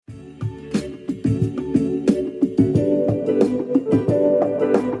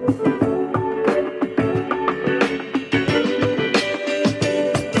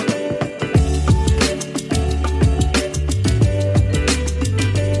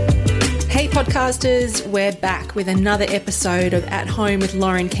podcasters, we're back with another episode of At Home with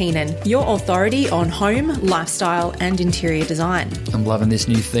Lauren Keenan, your authority on home, lifestyle and interior design. I'm loving this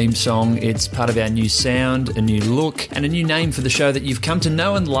new theme song. It's part of our new sound, a new look and a new name for the show that you've come to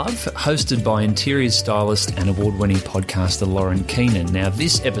know and love, hosted by interior stylist and award-winning podcaster Lauren Keenan. Now,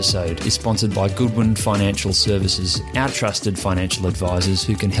 this episode is sponsored by Goodwin Financial Services, our trusted financial advisors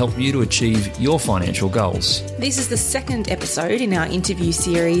who can help you to achieve your financial goals. This is the second episode in our interview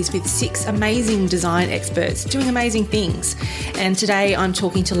series with 6 amazing design experts doing amazing things. And today I'm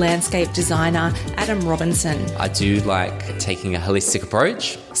talking to landscape designer Adam Robinson. I do like taking a holistic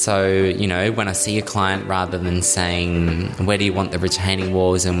approach. So, you know, when I see a client, rather than saying, where do you want the retaining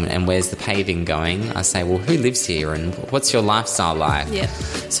walls and where's the paving going, I say, well, who lives here and what's your lifestyle like? Yeah.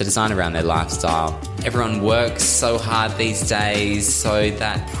 So design around their lifestyle. Everyone works so hard these days, so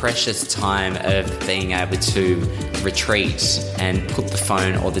that precious time of being able to retreat and put the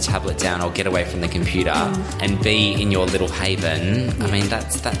phone or the tablet down or get away from the computer and be in your little haven, I mean,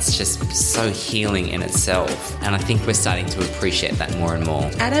 that's just so healing in itself. And I think we're starting to appreciate that more and more.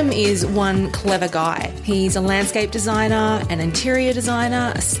 Adam is one clever guy. He's a landscape designer, an interior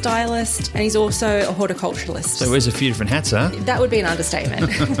designer, a stylist, and he's also a horticulturalist. So wears a few different hats, huh? That would be an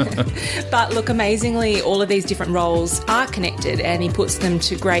understatement. But look, amazingly, all of these different roles are connected and he puts them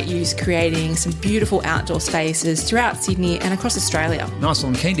to great use, creating some beautiful outdoor spaces throughout Sydney and across Australia. Nice.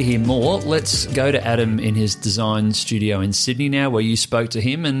 Well, I'm keen to hear more. Let's go to Adam in his design studio in Sydney now, where you spoke to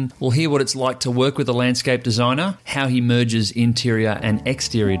him, and we'll hear what it's like to work with a landscape designer, how he merges interior and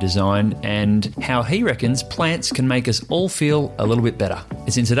exterior design, and how he reckons plants can make us all feel a little bit better.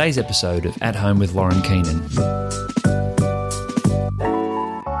 It's in today's episode of At Home with Lauren Keenan.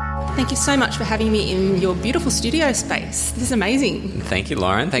 Thank you so much for having me in your beautiful studio space. This is amazing. Thank you,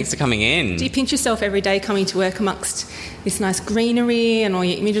 Lauren. Thanks for coming in. Do you pinch yourself every day coming to work amongst this nice greenery and all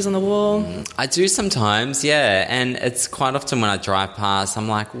your images on the wall? I do sometimes, yeah. And it's quite often when I drive past, I'm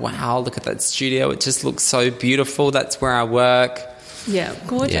like, wow, look at that studio. It just looks so beautiful. That's where I work. Yeah,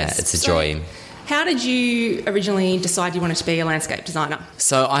 gorgeous. Yeah, it's a joy. How did you originally decide you wanted to be a landscape designer?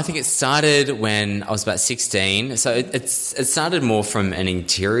 So I think it started when I was about 16. So it started more from an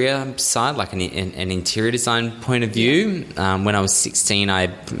interior side, like an interior design point of view. When I was 16, I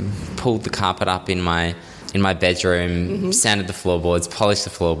pulled the carpet up in my bedroom, sanded the floorboards, polished the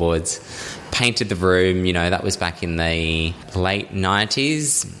floorboards, painted the room. You know, that was back in the late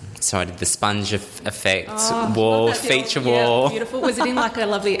 90s. So I did the sponge effect wall, feature wall. Beautiful. Was it in like a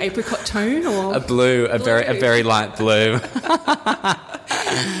lovely apricot tone or a blue, a very light blue.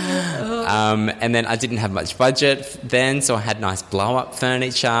 And then I didn't have much budget then, so I had nice blow-up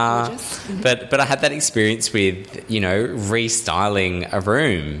furniture. But I had that experience with, you know, restyling a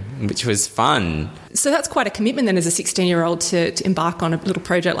room, which was fun. So that's quite a commitment then as a 16-year-old to embark on a little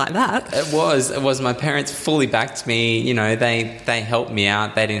project like that. It was. My parents fully backed me. You know, they helped me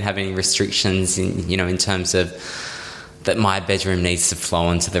out. They didn't have any restrictions in terms of that my bedroom needs to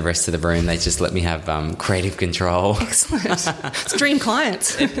flow into the rest of the room. They just let me have creative control. Excellent. It's a dream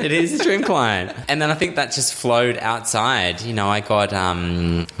client. It is a dream client. And then I think that just flowed outside. You know, I'm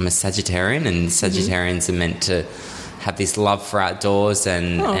a Sagittarian, and Sagittarians are meant to have this love for outdoors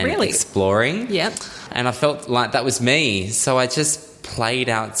and exploring. Yep. And I felt like that was me. So I just played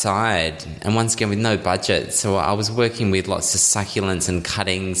outside, and once again with no budget. So I was working with lots of succulents and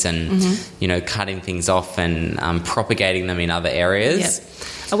cuttings and, cutting things off and propagating them in other areas.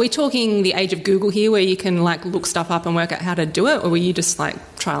 Yep. Are we talking the age of Google here where you can like look stuff up and work out how to do it, or were you just like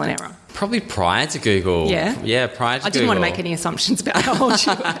trial and error? Probably prior to Google. Yeah? Yeah, prior to Google. I didn't want to make any assumptions about how old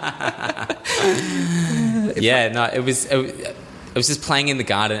you were. It was just playing in the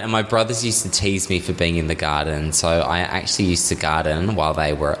garden, and my brothers used to tease me for being in the garden, so I actually used to garden while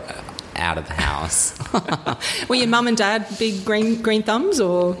they were out of the house. Were your mum and dad big green thumbs,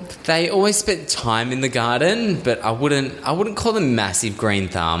 or? They always spent time in the garden, but I wouldn't call them massive green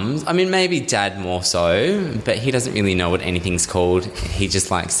thumbs. I mean, maybe Dad more so, but he doesn't really know what anything's called. He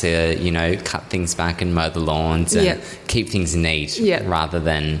just likes to, cut things back and mow the lawns and keep things neat rather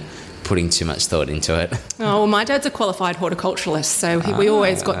than putting too much thought into it. Oh, well, my dad's a qualified horticulturalist, so we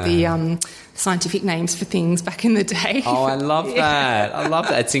always got the scientific names for things back in the day. Oh, I love that. I love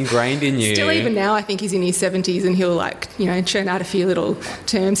that. It's ingrained in you. Still, even now, I think he's in his 70s and he'll, churn out a few little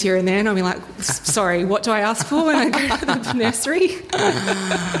terms here and there, and I'll be like, sorry, what do I ask for when I go to the nursery?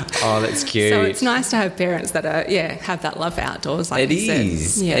 Oh, that's cute. So it's nice to have parents that have that love for outdoors, like you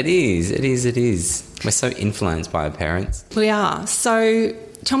said. It is. We're so influenced by our parents. We are. So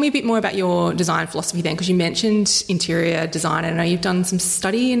Tell me a bit more about your design philosophy then, because you mentioned interior design. I know you've done some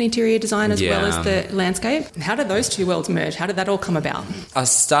study in interior design as well as the landscape. How did those two worlds merge? How did that all come about? I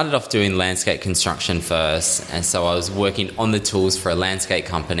started off doing landscape construction first, and so I was working on the tools for a landscape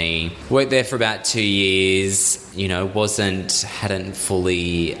company. Worked there for about 2 years. Hadn't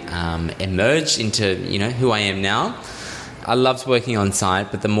fully emerged into who I am now. I loved working on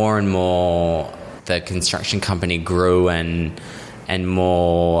site, but the more and more the construction company grew and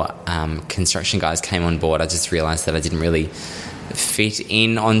more construction guys came on board, I just realised that I didn't really fit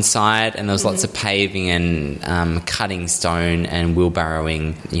in on site, and there was lots of paving and cutting stone and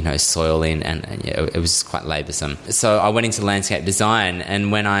wheelbarrowing, soil in, and it was just quite laboursome. So I went into landscape design,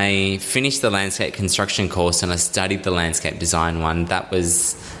 and when I finished the landscape construction course and I studied the landscape design one, that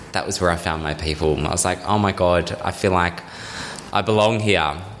was where I found my people. I was like, oh my God, I feel like I belong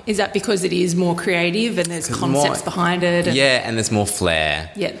here. Is that because it is more creative and there's concepts behind it? And there's more flair.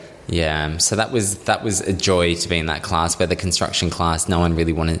 Yeah. Yeah, so that was a joy to be in that class, where the construction class, no one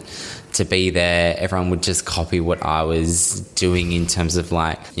really wanted to be there. Everyone would just copy what I was doing in terms of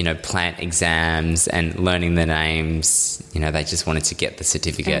plant exams and learning the names. They just wanted to get the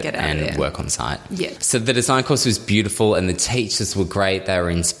certificate and work on site. Yeah. So the design course was beautiful and the teachers were great. They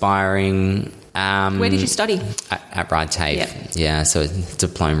were inspiring. Where did you study? At Bride TAFE. Yeah, so a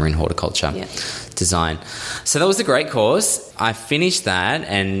diploma in horticulture design. So that was a great course. I finished that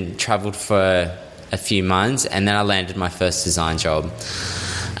and travelled for a few months, and then I landed my first design job.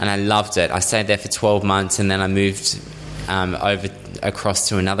 And I loved it. I stayed there for 12 months, and then I moved across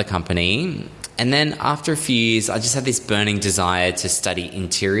to another company. And then after a few years, I just had this burning desire to study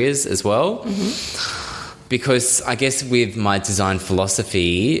interiors as well. Because I guess with my design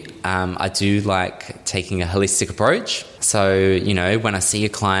philosophy, I do like taking a holistic approach. So, when I see a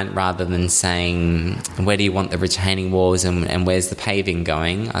client, rather than saying, where do you want the retaining walls and where's the paving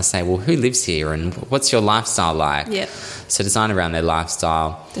going, I say, well, who lives here and what's your lifestyle like? Yeah. So design around their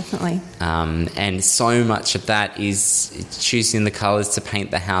lifestyle. Definitely. And so much of that is choosing the colours to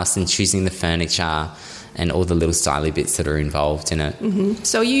paint the house and choosing the furniture and all the little styly bits that are involved in it. Mm-hmm.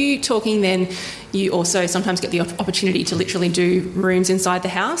 So are you talking then, you also sometimes get the opportunity to literally do rooms inside the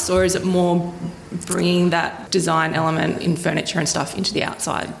house, or is it more bringing that design element in furniture and stuff into the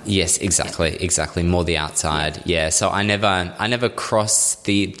outside? Yes, exactly. More the outside. Yeah. So I never cross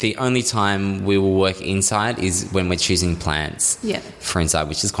the only time we will work inside is when we're choosing plants for inside,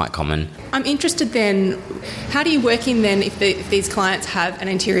 which is quite common. I'm interested then, how do you work in then if these clients have an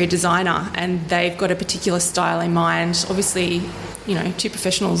interior designer and they've got a particular style in mind? Obviously, two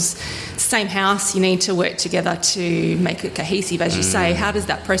professionals, same house, you need to work together to make it cohesive, as you say. How does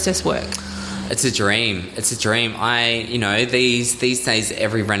that process work? It's a dream. These days,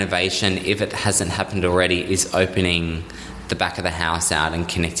 every renovation, if it hasn't happened already, is opening the back of the house out and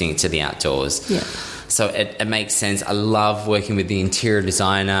connecting it to the outdoors. Yeah. So it makes sense. I love working with the interior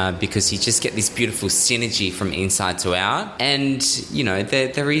designer because you just get this beautiful synergy from inside to out. And,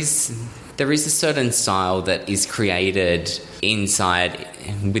 there is a certain style that is created inside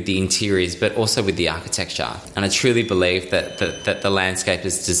with the interiors, but also with the architecture. And I truly believe that the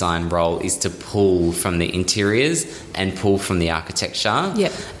landscaper's design role is to pull from the interiors and pull from the architecture.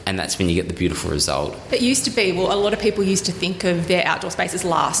 Yep. And that's when you get the beautiful result. It used to be, a lot of people used to think of their outdoor spaces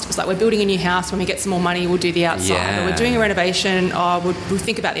last. It was like, we're building a new house, when we get some more money, we'll do the outside. Yeah. Or we're doing a renovation, we'll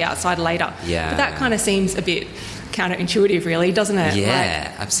think about the outside later. Yeah. But that kind of seems a bit counterintuitive, really, doesn't it?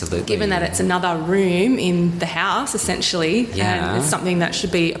 Yeah, absolutely. Given that it's another room in the house, essentially, and it's something that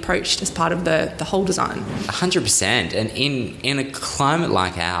should be approached as part of the whole design. 100%. And in a climate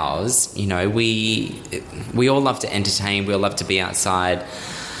like ours, we all love to entertain, we all love to be outside.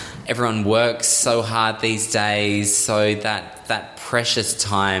 Everyone works so hard these days, so that precious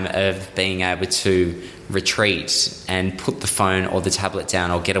time of being able to retreat and put the phone or the tablet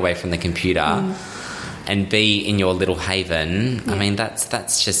down or get away from the computer and be in your little haven, I mean,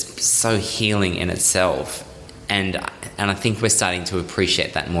 that's just so healing in itself. And I think we're starting to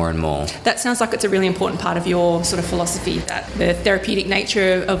appreciate that more and more. That sounds like it's a really important part of your sort of philosophy, that the therapeutic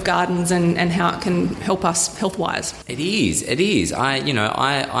nature of gardens and how it can help us health-wise. It is.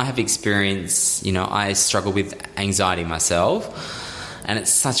 I have experience, I struggle with anxiety myself. And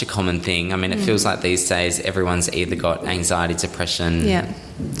it's such a common thing. I mean, it feels like these days everyone's either got anxiety, depression,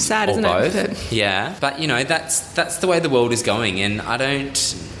 sad, or isn't both. It? Yeah, but that's the way the world is going, and I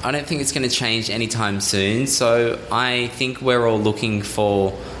don't think it's going to change anytime soon. So I think we're all looking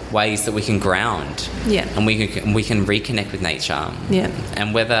for ways that we can ground, and we can reconnect with nature,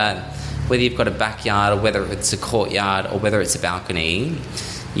 and whether you've got a backyard or whether it's a courtyard or whether it's a balcony,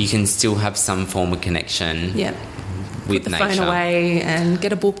 you can still have some form of connection. with Put the nature. phone away and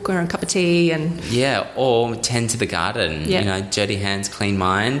get a book or a cup of tea and... Yeah, or tend to the garden. Yeah. You know, dirty hands, clean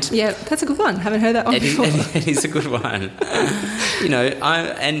mind. Yeah, that's a good one. Haven't heard that one before. It is a good one. You know,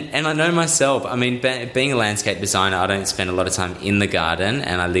 I know myself. I mean, being a landscape designer, I don't spend a lot of time in the garden,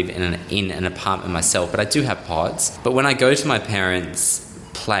 and I live in an apartment myself, but I do have pots. But when I go to my parents'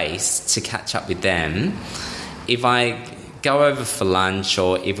 place to catch up with them, if I go over for lunch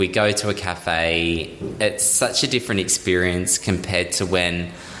or if we go to a cafe, it's such a different experience compared to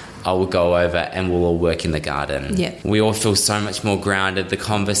when I will go over and we'll all work in the garden. Yeah. We all feel so much more grounded. The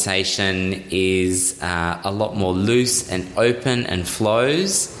conversation is a lot more loose and open and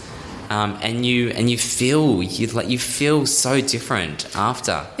flows. And you feel so different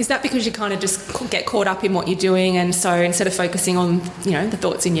after. Is that because you kind of just get caught up in what you're doing, and so instead of focusing on, you know, the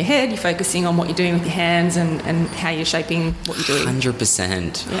thoughts in your head, you're focusing on what you're doing with your hands and how you're shaping what you're doing?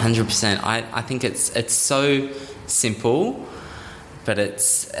 100%. 100%. I think it's so simple, but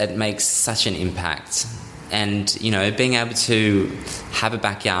it makes such an impact. And, you know, being able to have a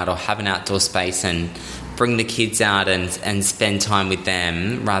backyard or have an outdoor space and bring the kids out and spend time with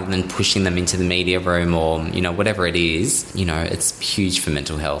them rather than pushing them into the media room or, you know, whatever it is, you know, it's huge for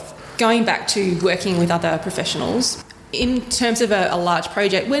mental health. Going back to working with other professionals, in terms of a large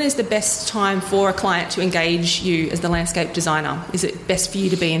project, when is the best time for a client to engage you as the landscape designer? Is it best for you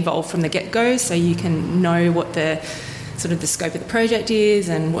to be involved from the get-go so you can know what the sort of the scope of the project is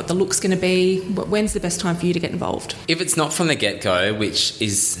and what the look's going to be? When's the best time for you to get involved? If it's not from the get-go, which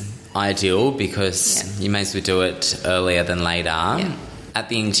is ideal because you may as well do it earlier than later, at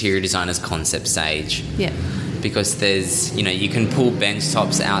the interior designer's concept stage. Yeah. Because there's, you know, you can pull bench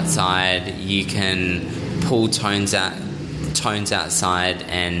tops outside, you can pull tones outside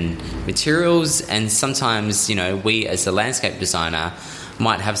and materials, and sometimes, you know, we as a landscape designer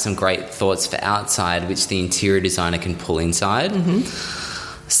might have some great thoughts for outside which the interior designer can pull inside. Mm-hmm.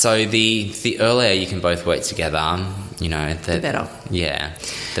 So the earlier you can both work together, you know, the better. Yeah,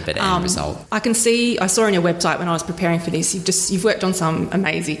 the better end result. I saw on your website when I was preparing for this, you've worked on some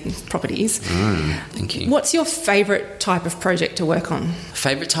amazing properties. Thank you. What's your favourite type of project to work on?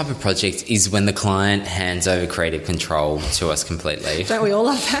 Favourite type of project is when the client hands over creative control to us completely. Don't we all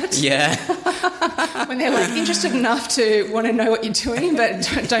love that? Yeah. When they're like interested enough to want to know what you're doing but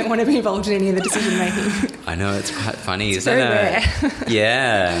don't want to be involved in any of the decision making. I know, it's quite funny, isn't very it? Rare.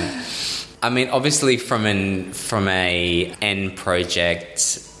 Yeah. I mean, obviously from a end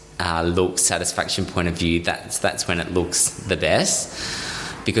project look satisfaction point of view, that's when it looks the best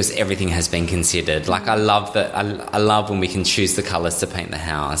because everything has been considered. Like I love when we can choose the colours to paint the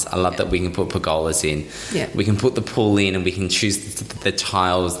house. I love that we can put pergolas in. Yeah. We can put the pool in and we can choose the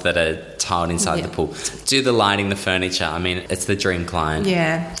tiles that are tiled inside the pool. Do the lighting, the furniture. I mean, it's the dream client.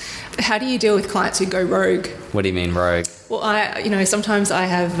 Yeah. How do you deal with clients who go rogue? What do you mean rogue? Well, sometimes I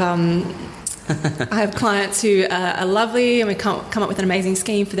have I have clients who are lovely and we come up with an amazing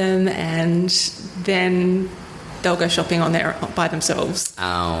scheme for them, and then they'll go shopping by themselves.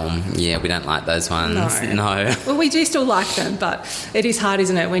 Yeah, we don't like those ones. No. Well, we do still like them, but it is hard,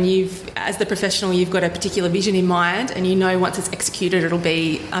 isn't it, when as the professional, you've got a particular vision in mind and you know once it's executed it'll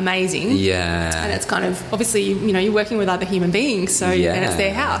be amazing. Yeah. And it's kind of, obviously, you're working with other human beings, so and it's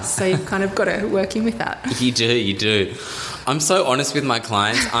their house, so you've kind of got to work in with that. You do. I'm so honest with my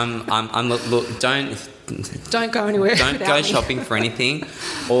clients. Look, don't go anywhere. Don't go shopping for anything.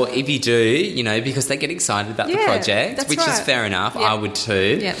 Or if you do, because they get excited about the project, which is fair enough. Yep. I would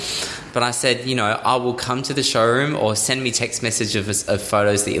too. Yep. But I said, I will come to the showroom or send me text message of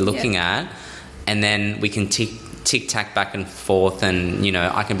photos that you're looking at, and then we can tick-tack back and forth, and,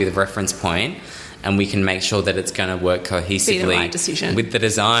 I can be the reference point, and we can make sure that it's going to work cohesively be the right decision with the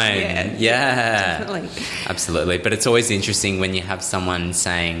design. Yeah. Definitely. Absolutely. But it's always interesting when you have someone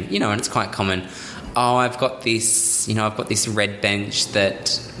saying, and it's quite common, I've got this red bench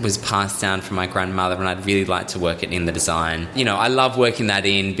that was passed down from my grandmother and I'd really like to work it in the design. I love working that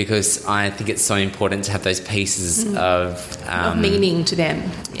in because I think it's so important to have those pieces of meaning to them.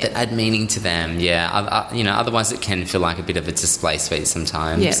 That add meaning to them, otherwise it can feel like a bit of a display suite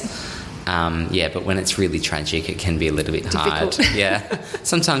sometimes. Yeah. But when it's really tragic, it can be a little bit difficult. Hard. Yeah.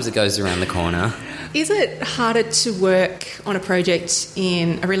 Sometimes it goes around the corner. Is it harder to work on a project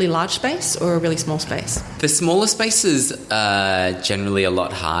in a really large space or a really small space? The smaller spaces are generally a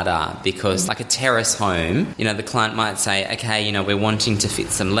lot harder because, like a terrace home, the client might say, okay, we're wanting to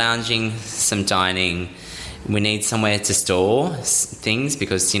fit some lounging, some dining. We need somewhere to store things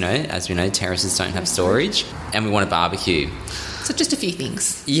because, as we know, terraces don't have storage, and we want a barbecue. So just a few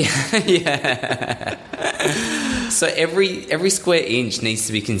things. Yeah. So every square inch needs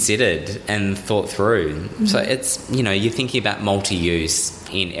to be considered and thought through. Mm-hmm. So it's, you're thinking about multi-use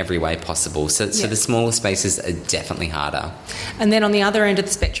in every way possible. So the smaller spaces are definitely harder. And then on the other end of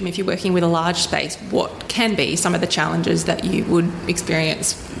the spectrum, if you're working with a large space, what can be some of the challenges that you would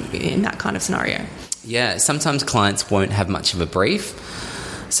experience in that kind of scenario? Yeah, sometimes clients won't have much of a brief.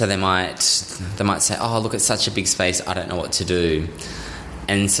 So they might say, oh, look, it's such a big space, I don't know what to do.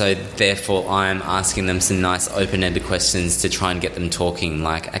 And so therefore I'm asking them some nice open-ended questions to try and get them talking,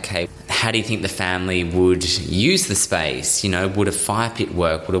 like, okay, how do you think the family would use the space? Would a fire pit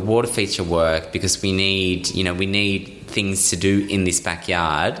work? Would a water feature work? Because we need things to do in this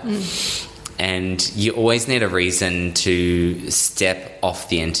backyard. And you always need a reason to step off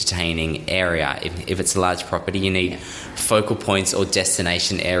the entertaining area. If it's a large property, you need focal points or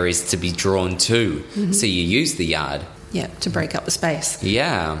destination areas to be drawn to. Mm-hmm. So you use the yard. Yeah, to break up the space.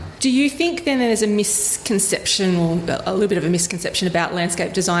 Yeah. Do you think then there's a misconception, or a little bit of a misconception about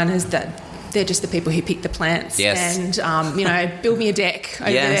landscape designers, that they're just the people who pick the plants and, build me a deck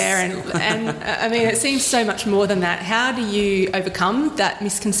over there. And I mean, it seems so much more than that. How do you overcome that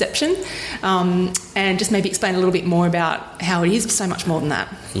misconception? And just maybe explain a little bit more about how it is so much more than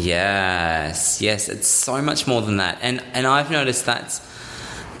that. Yes, it's so much more than that. And I've noticed that's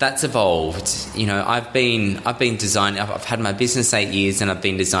evolved. I've been designing. I've had my business 8 years, and I've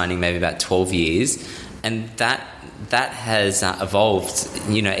been designing maybe about 12 years, and that has evolved.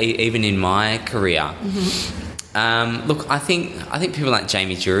 Even in my career. Mm-hmm. Look, I think people like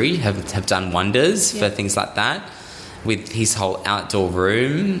Jamie Drury have done wonders for things like that, with his whole outdoor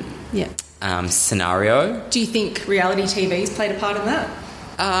room scenario. Do you think reality TV's played a part in that?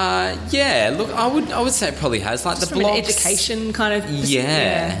 Look, I would say it probably has. Like, just the from blocks, an education kind of...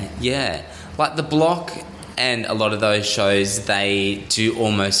 Yeah. Like The Block and a lot of those shows, they do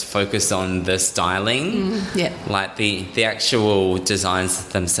almost focus on the styling. Like the actual designs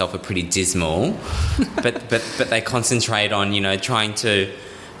themselves are pretty dismal, but they concentrate on, trying to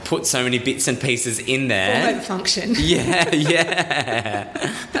put so many bits and pieces in there. Form over function. Yeah.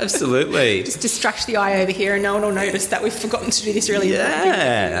 Absolutely. Just distract the eye over here and no one will notice that we've forgotten to do this really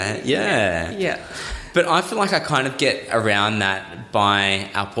important. Yeah. But I feel like I kind of get around that by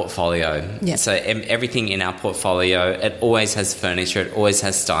our portfolio. Yeah. So everything in our portfolio, it always has furniture, it always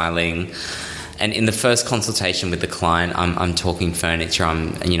has styling. And in the first consultation with the client, I'm talking furniture,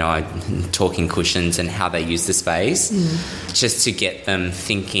 I'm talking cushions and how they use the space, just to get them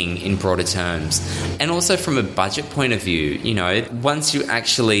thinking in broader terms. And also from a budget point of view, once you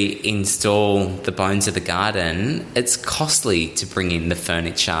actually install the bones of the garden, it's costly to bring in the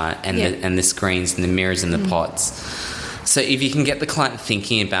furniture and the screens and the mirrors and the pots. So if you can get the client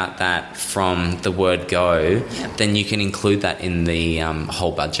thinking about that from the word go, then you can include that in the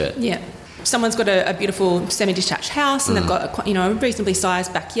whole budget. Yeah. Someone's got a beautiful semi-detached house and they've got a reasonably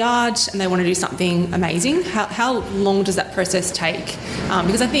sized backyard and they want to do something amazing. How long does that process take?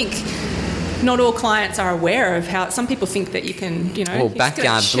 Because I think not all clients are aware of how some people think that you can,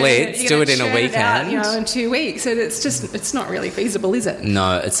 backyard blitz, do it in a weekend, in 2 weeks. So it's not really feasible, is it?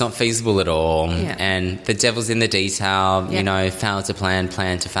 No, it's not feasible at all. Yeah. And the devil's in the detail. Fail to plan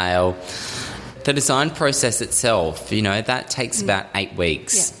to fail. The design process itself, that takes about 8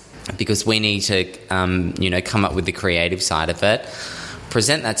 weeks. Yeah. Because we need to, come up with the creative side of it,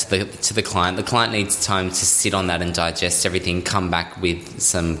 present that to the client. The client needs time to sit on that and digest everything, come back with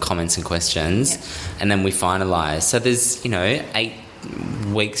some comments and questions, and then we finalise. So there's, 8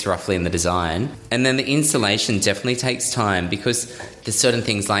 weeks roughly in the design. And then the installation definitely takes time, because there's certain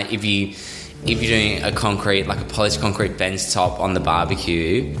things like if you're doing a concrete, like a polished concrete bench top on the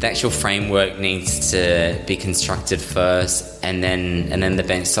barbecue, the actual framework needs to be constructed first, and then the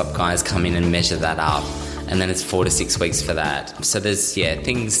bench top guys come in and measure that up, and then it's 4 to 6 weeks for that. So there's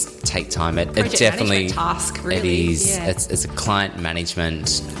things take time. It definitely task, really. It is. Yeah. It's a client management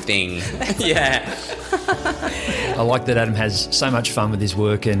thing. Yeah. I like that Adam has so much fun with his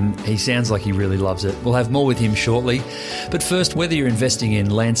work and he sounds like he really loves it. We'll have more with him shortly. But first, whether you're investing in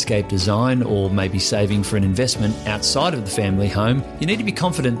landscape design or maybe saving for an investment outside of the family home, you need to be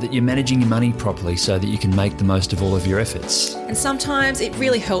confident that you're managing your money properly so that you can make the most of all of your efforts. And sometimes it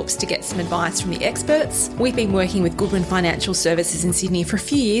really helps to get some advice from the experts. We've been working with Goodwin Financial Services in Sydney for a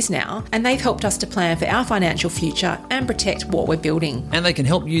few years now, and they've helped us to plan for our financial future and protect what we're building. And they can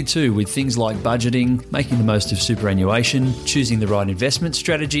help you too with things like budgeting, making the most of superannuation superannuation, choosing the right investment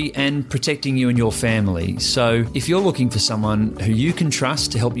strategy, and protecting you and your family. So if you're looking for someone who you can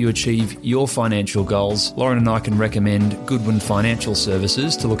trust to help you achieve your financial goals, Lauren and I can recommend Goodwin Financial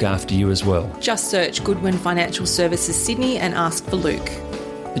Services to look after you as well. Just search Goodwin Financial Services Sydney and ask for Luke.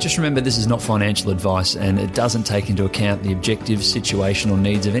 But just remember, this is not financial advice and it doesn't take into account the objective situation or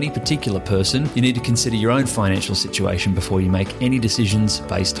needs of any particular person. You need to consider your own financial situation before you make any decisions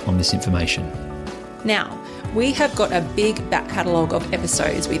based on this information. Now, we have got a big back catalogue of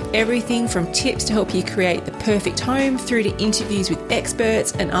episodes with everything from tips to help you create the perfect home through to interviews with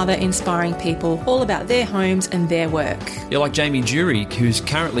experts and other inspiring people all about their homes and their work. You're like Jamie Durie, who's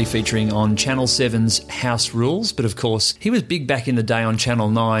currently featuring on Channel 7's House Rules, but of course he was big back in the day on Channel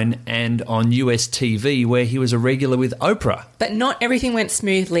 9 and on US TV where he was a regular with Oprah. But not everything went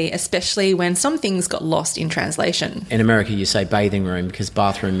smoothly, especially when some things got lost in translation. In America you say bathing room because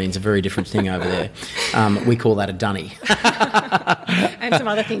bathroom means a very different thing over there. We call that a dunny. And some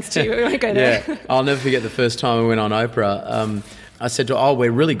other things too. We won't go there. Yeah, I'll never forget the first time we went on Oprah. I said to her,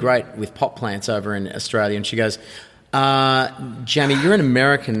 we're really great with pot plants over in Australia. And she goes, Jamie, you're an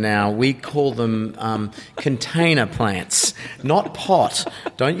American now. We call them container plants, not pot.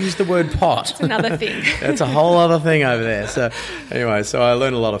 Don't use the word pot. It's another thing. That's a whole other thing over there. So anyway, I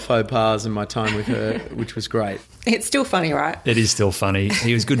learned a lot of faux pas in my time with her, which was great. It's still funny, right? It is still funny.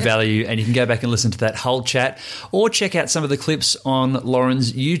 He was good value, and you can go back and listen to that whole chat or check out some of the clips on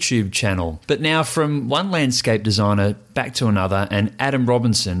Lauren's YouTube channel. But now from one landscape designer back to another, and Adam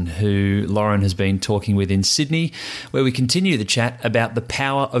Robinson, who Lauren has been talking with in Sydney, where we continue the chat about the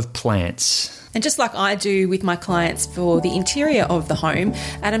power of plants. And just like I do with my clients for the interior of the home,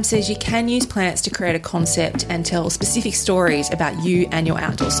 Adam says you can use plants to create a concept and tell specific stories about you and your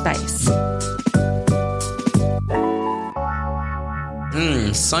outdoor space.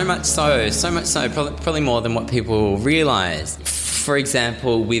 So much so, probably more than what people realise. For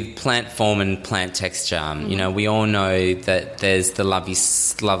example, with plant form and plant texture, we all know that there's the lovely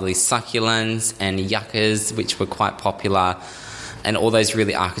succulents and yuccas, which were quite popular, and all those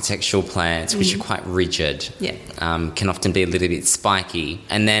really architectural plants, which are quite rigid, can often be a little bit spiky.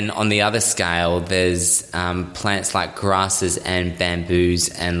 And then on the other scale, there's plants like grasses and bamboos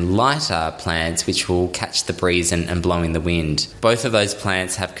and lighter plants, which will catch the breeze and blow in the wind. Both of those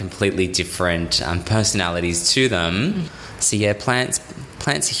plants have completely different personalities to them. So yeah, plants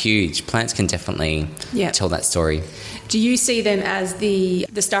are huge. Plants can definitely tell that story. Do you see them as the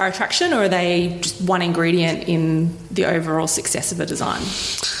star attraction, or are they just one ingredient in the overall success of a design?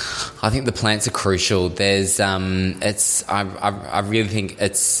 I think the plants are crucial. There's I really think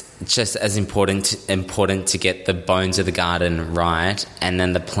it's just as important to get the bones of the garden right, and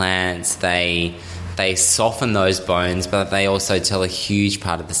then the plants they soften those bones, but they also tell a huge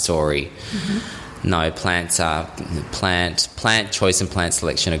part of the story. Mm-hmm. No, plant choice and plant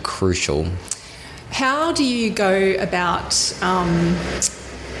selection are crucial. How do you go about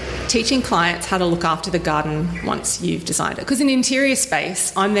teaching clients how to look after the garden once you've designed it? Because in interior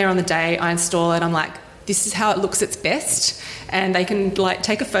space, I'm there on the day, I install it, I'm like, this is how it looks its best, and they can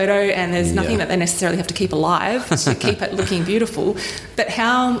take a photo and there's nothing that they necessarily have to keep alive to keep it looking beautiful. But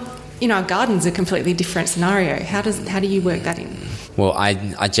how, a garden's a completely different scenario. How do you work that in? Well,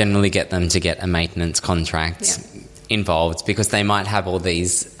 I generally get them to get a maintenance contract involved, because they might have all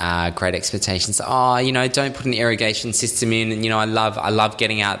these great expectations. Don't put an irrigation system in. And, I love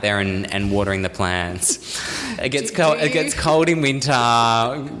getting out there and watering the plants. It gets cold. It gets cold in winter.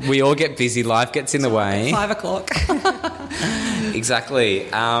 We all get busy. Life gets in the way. 5 o'clock. Exactly.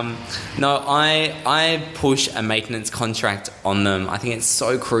 No, I push a maintenance contract on them. I think it's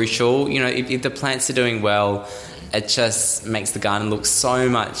so crucial. If the plants are doing well, it just makes the garden look so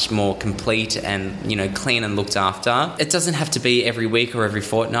much more complete and, clean and looked after. It doesn't have to be every week or every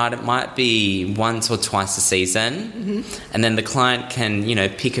fortnight. It might be once or twice a season. Mm-hmm. And then the client can,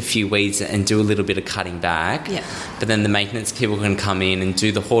 pick a few weeds and do a little bit of cutting back. Yeah. But then the maintenance people can come in and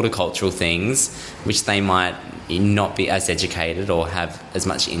do the horticultural things, which they might not be as educated or have as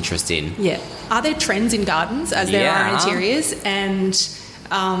much interest in. Yeah. Are there trends in gardens as there are in interiors? And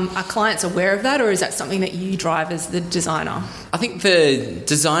are clients aware of that, or is that something that you drive as the designer? I think the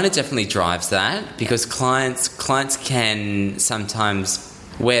designer definitely drives that, because clients can sometimes,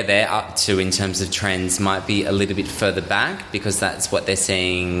 where they're up to in terms of trends might be a little bit further back, because that's what they're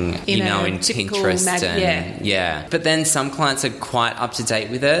seeing, in Pinterest But then some clients are quite up to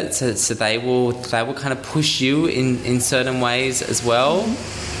date with it, so they will kind of push you in certain ways as well.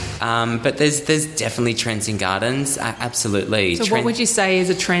 But there's definitely trends in gardens, absolutely. So what would you say is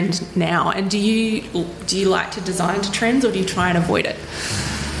a trend now? And do you like to design to trends, or do you try and avoid it?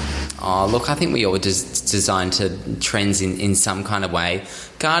 Oh, look, I think we all just design to trends in some kind of way.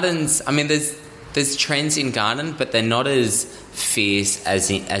 Gardens, I mean, there's trends in garden, but they're not as fierce as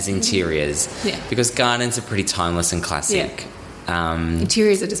interiors. Yeah. Because gardens are pretty timeless and classic.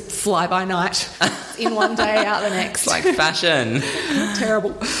 Interiors are just fly by night, in one day, out the next. Like fashion.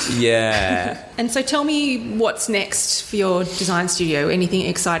 Terrible. Yeah. And so tell me what's next for your design studio. Anything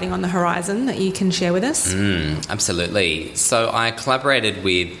exciting on the horizon that you can share with us? Absolutely. So I collaborated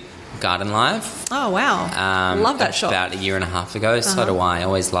with Garden Life. Oh, wow. Love that shop. About a year and a half ago. So do I. I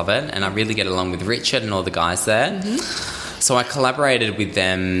always love it. And I really get along with Richard and all the guys there. So I collaborated with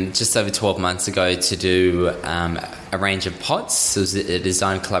them just over 12 months ago to do a range of pots. So it was a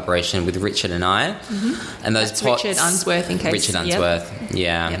design collaboration with Richard and I. And those That's pots... Richard Unsworth, in case... Richard Unsworth,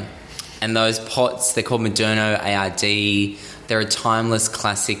 yeah. Yep. And those pots, they're called Moderno ARD. They're a timeless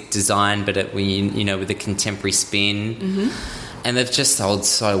classic design, but with a contemporary spin. And they've just sold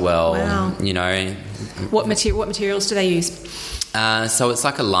so well. Wow. You know. What materials do they use? So it's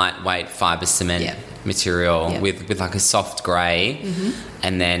like a lightweight fibre cement material with like a soft grey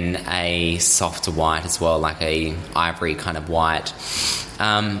and then a soft white as well, like a ivory kind of white.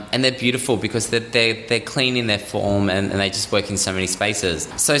 And they're beautiful because they're clean in their form and they just work in so many spaces.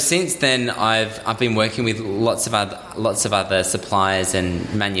 So since then, I've been working with lots of other suppliers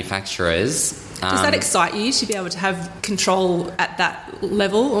and manufacturers. Does that excite you to be able to have control at that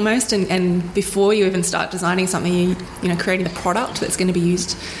level almost, and before you even start designing something, creating the product that's going to be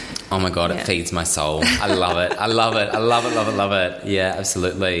used? Oh my God, it feeds my soul. I love it. I love it. I love it, love it, love it. Yeah,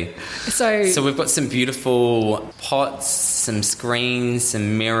 absolutely. So we've got some beautiful pots, some screens,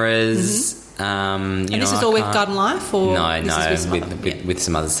 some mirrors. And this is all with Garden Life? Or No, with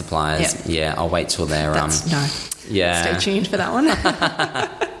some other suppliers. Yep. Yeah, I'll wait till they're... Stay tuned for that one.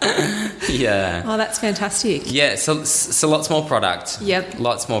 Yeah. Oh, that's fantastic. Yeah, so lots more product. Yep.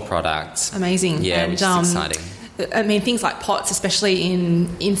 Lots more product. Amazing. Yeah, and, which is exciting. I mean, things like pots, especially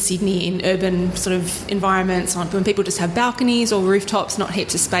in Sydney, in urban sort of environments, when people just have balconies or rooftops, not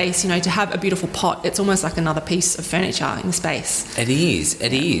heaps of space, to have a beautiful pot, it's almost like another piece of furniture in the space. It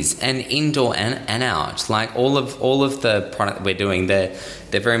is. And indoor and out. Like all of the product that we're doing, they're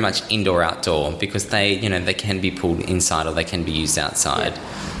very much indoor outdoor because they can be pulled inside or they can be used outside.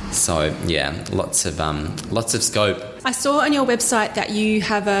 Yeah. So yeah, lots of scope. I saw on your website that you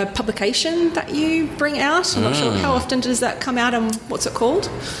have a publication that you bring out. I'm not sure how often does that come out and what's it called?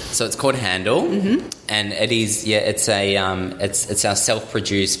 So it's called Handle, and it is it's our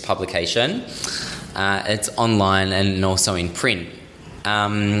self-produced publication. It's online and also in print.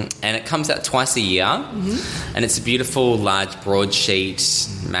 And it comes out twice a year, and it's a beautiful, large, broadsheet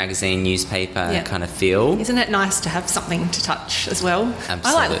magazine, newspaper kind of feel. Isn't it nice to have something to touch as well? Absolutely.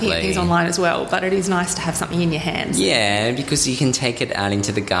 I like looking at things online as well, but it is nice to have something in your hands. Yeah, because you can take it out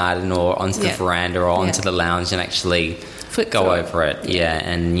into the garden or onto the veranda or onto the lounge and actually go over it. Yeah,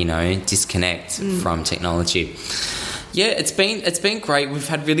 and disconnect from technology. Yeah, it's been great. We've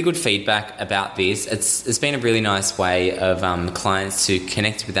had really good feedback about this. It's been a really nice way of clients to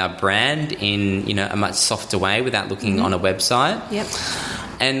connect with our brand in a much softer way without looking on a website. Yep.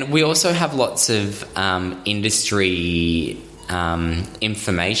 And we also have lots of industry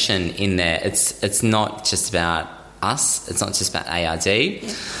information in there. It's not just about us. It's not just about ARD. Yep.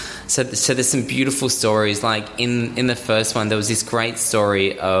 So there's some beautiful stories. Like in the first one, there was this great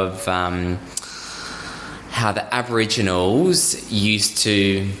story of how the Aboriginals used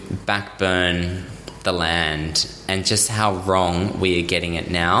to backburn the land and just how wrong we are getting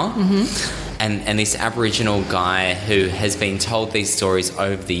it now. And this Aboriginal guy who has been told these stories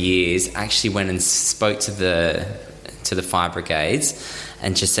over the years actually went and spoke to the fire brigades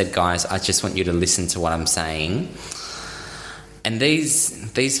and just said, guys, I just want you to listen to what I'm saying. And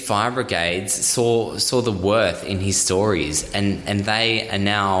these fire brigades saw the worth in his stories, and they are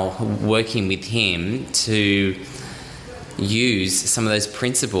now working with him to use some of those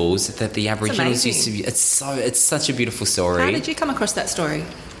principles that the Aboriginals used to. It's such a beautiful story. How did you come across that story?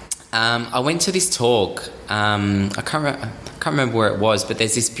 I went to this talk. I can't remember where it was, but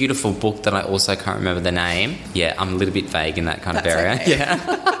there's this beautiful book that I also can't remember the name. Yeah, I'm a little bit vague in that kind of area. Okay.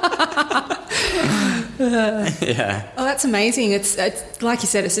 Yeah. Yeah. Oh, that's amazing. It's like you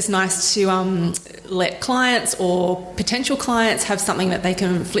said, it's just nice to let clients or potential clients have something that they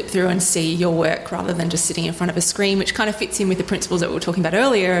can flip through and see your work rather than just sitting in front of a screen, which kind of fits in with the principles that we were talking about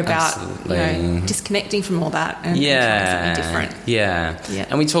earlier about disconnecting from all that and trying something different. Yeah.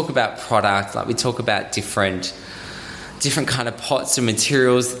 And we talk about product, like we talk about different kind of pots and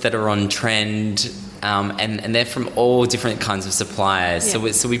materials that are on trend. and they're from all different kinds of suppliers.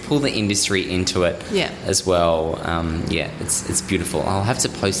 Yeah. So we pull the industry into it as well. It's beautiful. I'll have to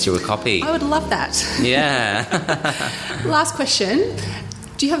post you a copy. I would love that. Yeah. Last question.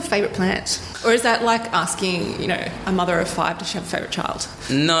 Do you have a favourite plant? Or is that like asking, a mother of 5, does she have a favourite child?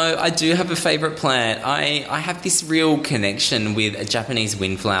 No, I do have a favourite plant. I have this real connection with a Japanese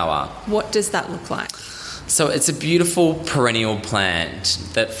windflower. What does that look like? So it's a beautiful perennial plant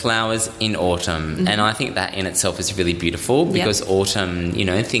that flowers in autumn. And I think that in itself is really beautiful because autumn,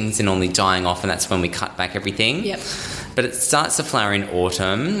 things are normally dying off, and that's when we cut back everything. Yep. But it starts to flower in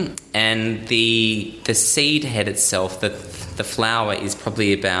autumn, and the seed head itself, the flower is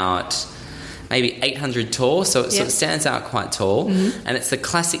probably about maybe 800 tall, so it stands out quite tall. And it's the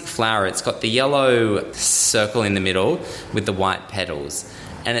classic flower. It's got the yellow circle in the middle with the white petals.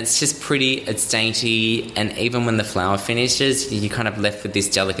 And it's just pretty, it's dainty, and even when the flower finishes, you're kind of left with this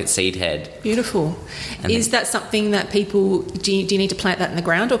delicate seed head. Beautiful. Is that something that people, do you need to plant that in the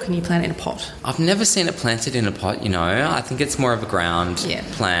ground, or can you plant it in a pot? I've never seen it planted in a pot, I think it's more of a ground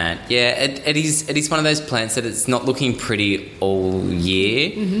plant. Yeah, it is one of those plants that it's not looking pretty all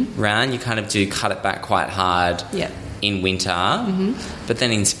year round. You kind of do cut it back quite hard. In winter, but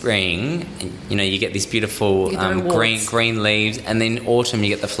then in spring, you get this beautiful green leaves, and then autumn you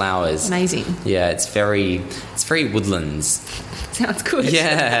get the flowers. Amazing. Yeah, it's very woodlands. Sounds good.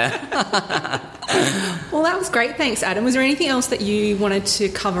 Yeah. Well, that was great. Thanks, Adam. Was there anything else that you wanted to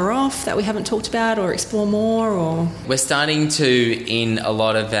cover off that we haven't talked about or explore more? Or we're starting to, in a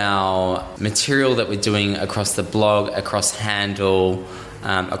lot of our material that we're doing across the blog, across Handle,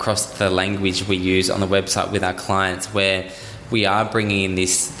 across the language we use on the website with our clients, where we are bringing in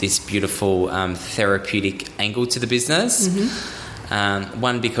this beautiful therapeutic angle to the business.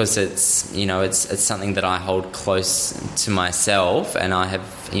 One, because it's it's something that I hold close to myself, and I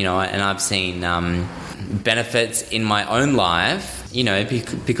have and I've seen benefits in my own life.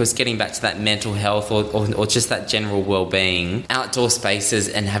 Because getting back to that mental health or just that general well-being, outdoor spaces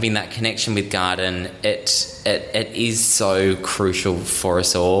and having that connection with garden, it is so crucial for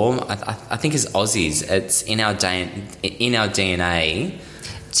us all. I think as Aussies, it's in our DNA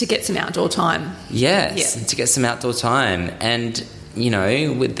to get some outdoor time. Yes, to get some outdoor time. And,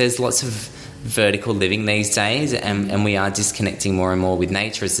 there's lots of vertical living these days, and we are disconnecting more and more with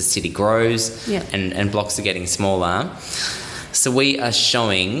nature as the city grows and blocks are getting smaller. So we are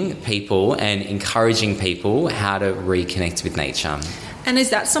showing people and encouraging people how to reconnect with nature. And is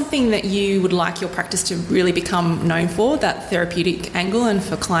that something that you would like your practice to really become known for, that therapeutic angle, and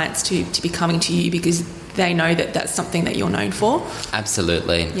for clients to be coming to you because they know that that's something that you're known for?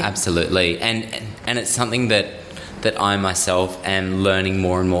 Absolutely. And it's something that I myself am learning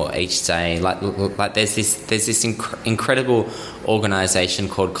more and more each day. Like there's this incredible organisation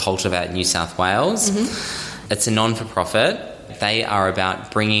called Cultivate New South Wales. It's a non-for-profit. They are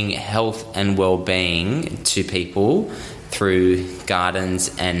about bringing health and well-being to people through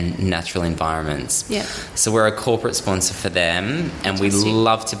gardens and natural environments. So we're a corporate sponsor for them, and we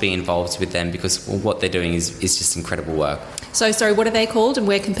love to be involved with them because what they're doing is just incredible work. So, sorry, what are they called, and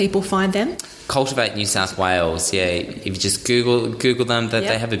where can people find them? Cultivate New South Wales. Yeah, if you just Google them, that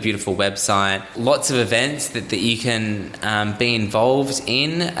they have a beautiful website. Lots of events that you can be involved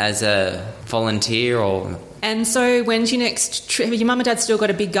in as a volunteer or. And so when's your next trip? Have your mum and dad still got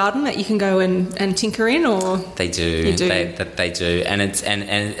a big garden that you can go and tinker in, or? They do. You do? They do. And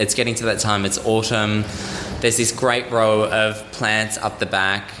it's getting to that time. It's autumn. There's this great row of plants up the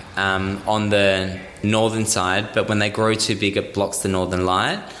back on the northern side, but when they grow too big, it blocks the northern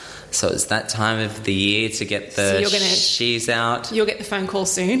light. So it's that time of the year to get the shears out. You'll get the phone call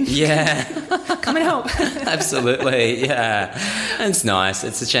soon. Yeah. Come and help. Absolutely, yeah. And it's nice.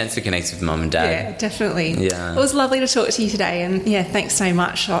 It's a chance to connect with mum and dad. Yeah, definitely. Yeah. It was lovely to talk to you today, and yeah, thanks so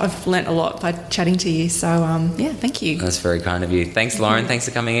much. I've learnt a lot by chatting to you, so yeah, thank you. That's very kind of you. Thanks, Lauren. Thanks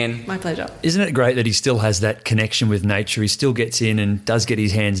for coming in. My pleasure. Isn't it great that he still has that connection with nature? He still gets in and does get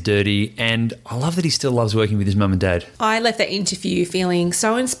his hands dirty, and I love that he still loves working with his mum and dad. I left that interview feeling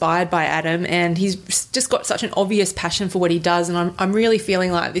so inspired by Adam, and he's just got such an obvious passion for what he does, and I'm really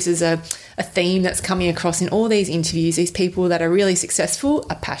feeling like this is a theme that's coming across in all these interviews. These people that are really successful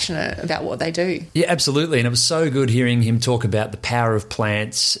are passionate about what they do. Yeah, absolutely. And it was so good hearing him talk about the power of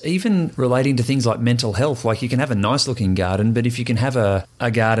plants, even relating to things like mental health. Like, you can have a nice looking garden, but if you can have a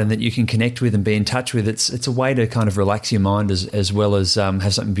garden that you can connect with and be in touch with, it's a way to kind of relax your mind as well as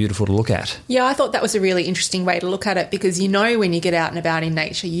have something beautiful to look at. Yeah, I thought that was a really interesting way to look at it, because when you get out and about in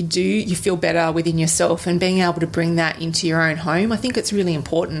nature, you feel better within yourself, and being able to bring that into your own home, I think it's really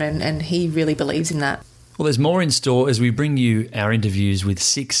important, and he really believes in that. Well, there's more in store as we bring you our interviews with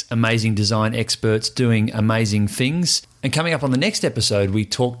 6 amazing design experts doing amazing things. And coming up on the next episode, we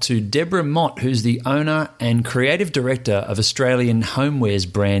talk to Deborah Mott, who's the owner and creative director of Australian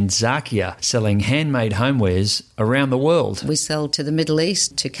homewares brand Zakia, selling handmade homewares around the world. We sell to the Middle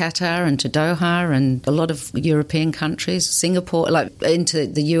East, to Qatar and to Doha and a lot of European countries, Singapore, like into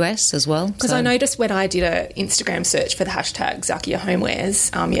the US as well. Because I noticed when I did an Instagram search for the hashtag Zakia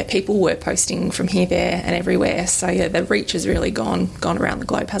Homewares, people were posting from here, there and everywhere. So, the reach has really gone around the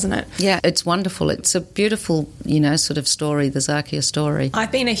globe, hasn't it? Yeah, it's wonderful. It's a beautiful, sort of story, the Zakia story.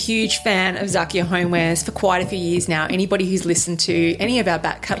 I've been a huge fan of Zakia Homewares for quite a few years now. Anybody who's listened to any of our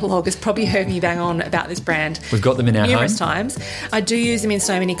back catalogue has probably heard me bang on about this brand. We've got them in our numerous home. times. I do use them in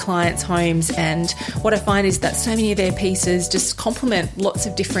so many clients' homes, and what I find is that so many of their pieces just complement lots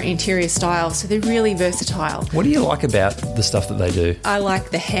of different interior styles, so they're really versatile. What do you like about the stuff that they do? I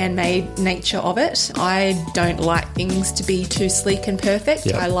like the handmade nature of it. I don't like things to be too sleek and perfect.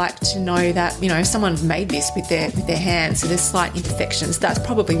 Yep. I like to know that, someone's made this with their hands. So there's slight imperfections. That's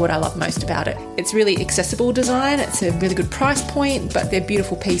probably what I love most about it. It's really accessible design. It's a really good price point, but they're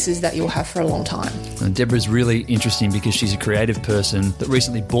beautiful pieces that you'll have for a long time. And Deborah's really interesting because she's a creative person that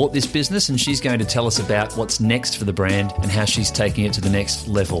recently bought this business, and she's going to tell us about what's next for the brand and how she's taking it to the next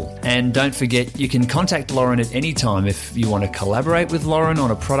level. And don't forget, you can contact Lauren at any time if you want to collaborate with Lauren on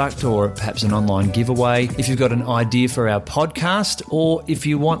a product or perhaps an online giveaway, if you've got an idea for our podcast, or if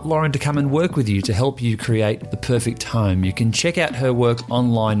you want Lauren to come and work with you to help you create the perfect home. You can check out her work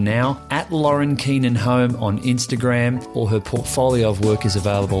online now at Lauren Keenan Home on Instagram, or her portfolio of work is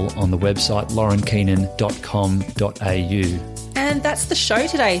available on the website laurenkeenan.com.au. And that's the show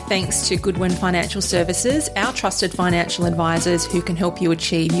today, thanks to Goodwin Financial Services, our trusted financial advisors who can help you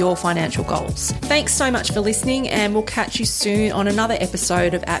achieve your financial goals. Thanks so much for listening, and we'll catch you soon on another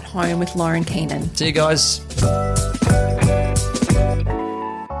episode of At Home with Lauren Keenan. See you guys.